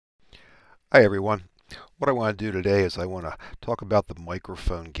Hi everyone. What I want to do today is I want to talk about the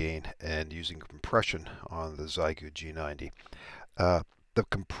microphone gain and using compression on the Xiegu G90. Uh, the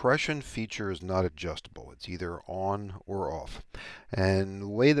compression feature is not adjustable. It's either on or off. And the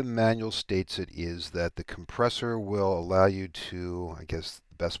way the manual states it is that the compressor will allow you to, I guess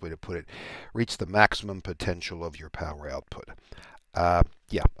the best way to put it, reach the maximum potential of your power output.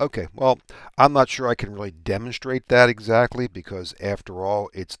 Yeah, okay. Well, I'm not sure I can really demonstrate that exactly because, after all,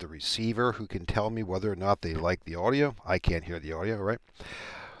 it's the receiver who can tell me whether or not they like the audio. I can't hear the audio, right?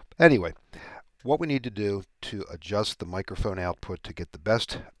 Anyway, what we need to do to adjust the microphone output to get the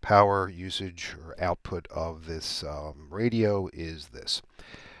best power usage or output of this radio is this.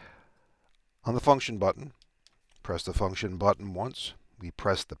 On the function button, press the function button once. We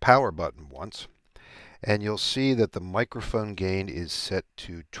press the power button once. And you'll see that the microphone gain is set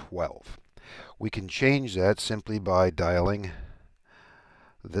to 12. We can change that simply by dialing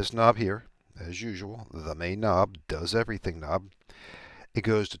this knob here. As usual, the main knob, does everything knob. It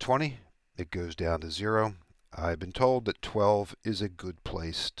goes to 20, it goes down to 0. I've been told that 12 is a good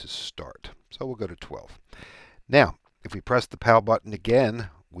place to start, so we'll go to 12. Now, if we press the power button again,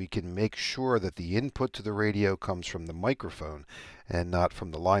 we can make sure that the input to the radio comes from the microphone and not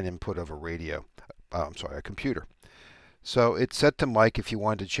from the line input of a radio. A computer. So it's set to mic. If you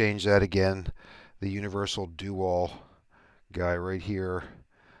want to change that again, the universal do-all guy right here,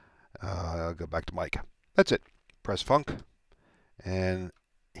 go back to mic. That's it. Press func and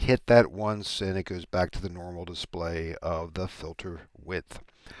hit that once and it goes back to the normal display of the filter width.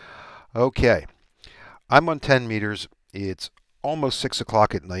 Okay, I'm on 10 meters. It's almost 6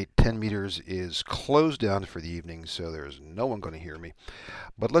 o'clock at night. 10 meters is closed down for the evening, so there's no one going to hear me.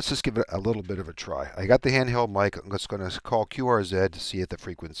 But let's just give it a little bit of a try. I got the handheld mic. I'm just going to call QRZ to see if the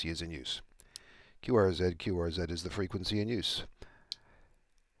frequency is in use. QRZ is the frequency in use.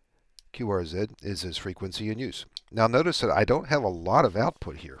 QRZ is his frequency in use. Now notice that I don't have a lot of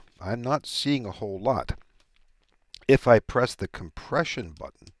output here. I'm not seeing a whole lot. If I press the compression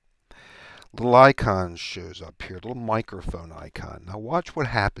button, little icon shows up here, little microphone icon. Now watch what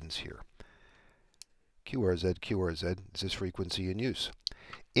happens here. QRZ is his frequency in use.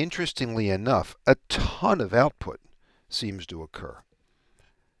 Interestingly enough, a ton of output seems to occur.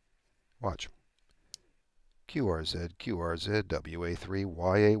 Watch. QRZ, WA3,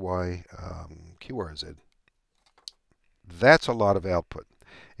 YAY, QRZ. That's a lot of output.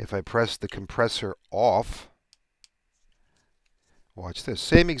 If I press the compressor off, watch this.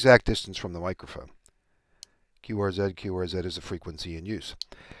 Same exact distance from the microphone. QRZ is the frequency in use.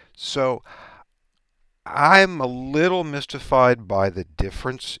 So I'm a little mystified by the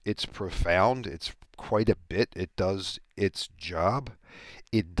difference. It's profound. It's quite a bit. It does its job.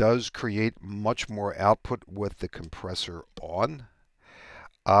 It does create much more output with the compressor on.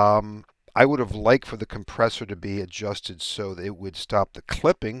 I would have liked for the compressor to be adjusted so that it would stop the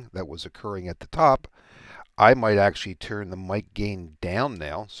clipping that was occurring at the top. I might actually turn the mic gain down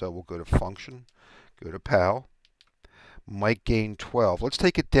now. So we'll go to function, go to PAL, mic gain 12. Let's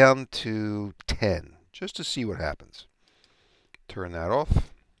take it down to 10 just to see what happens. Turn that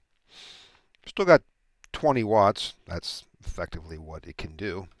off. Still got 20 watts. That's effectively what it can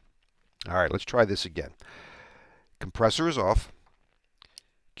do. All right, let's try this again. Compressor is off.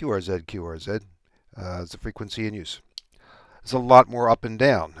 QRZ is the frequency in use. There's a lot more up and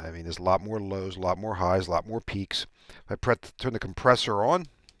down. I mean, there's a lot more lows, a lot more highs, a lot more peaks. If I turn the compressor on,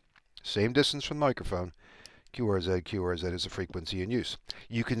 same distance from the microphone, QRZ is the frequency in use.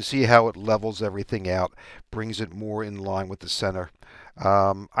 You can see how it levels everything out, brings it more in line with the center.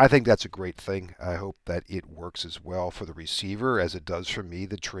 I think that's a great thing. I hope that it works as well for the receiver as it does for me,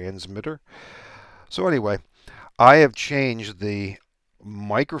 the transmitter. So anyway, I have changed the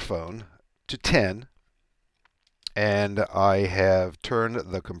microphone to 10, and I have turned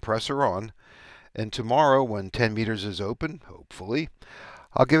the compressor on. And tomorrow, when 10 meters is open, hopefully,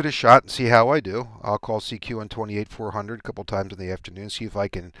 I'll give it a shot and see how I do. I'll call CQ on 28400 a couple times in the afternoon, see if I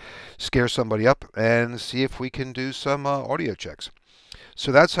can scare somebody up, and see if we can do some audio checks.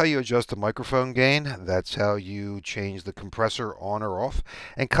 So that's how you adjust the microphone gain. That's how you change the compressor on or off,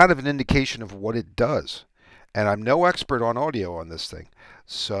 and kind of an indication of what it does. And I'm no expert on audio on this thing.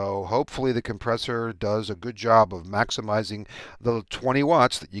 So hopefully the compressor does a good job of maximizing the 20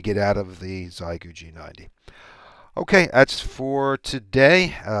 watts that you get out of the Xiegu G90. Okay, that's for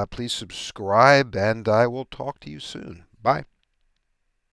today. Please subscribe, and I will talk to you soon. Bye.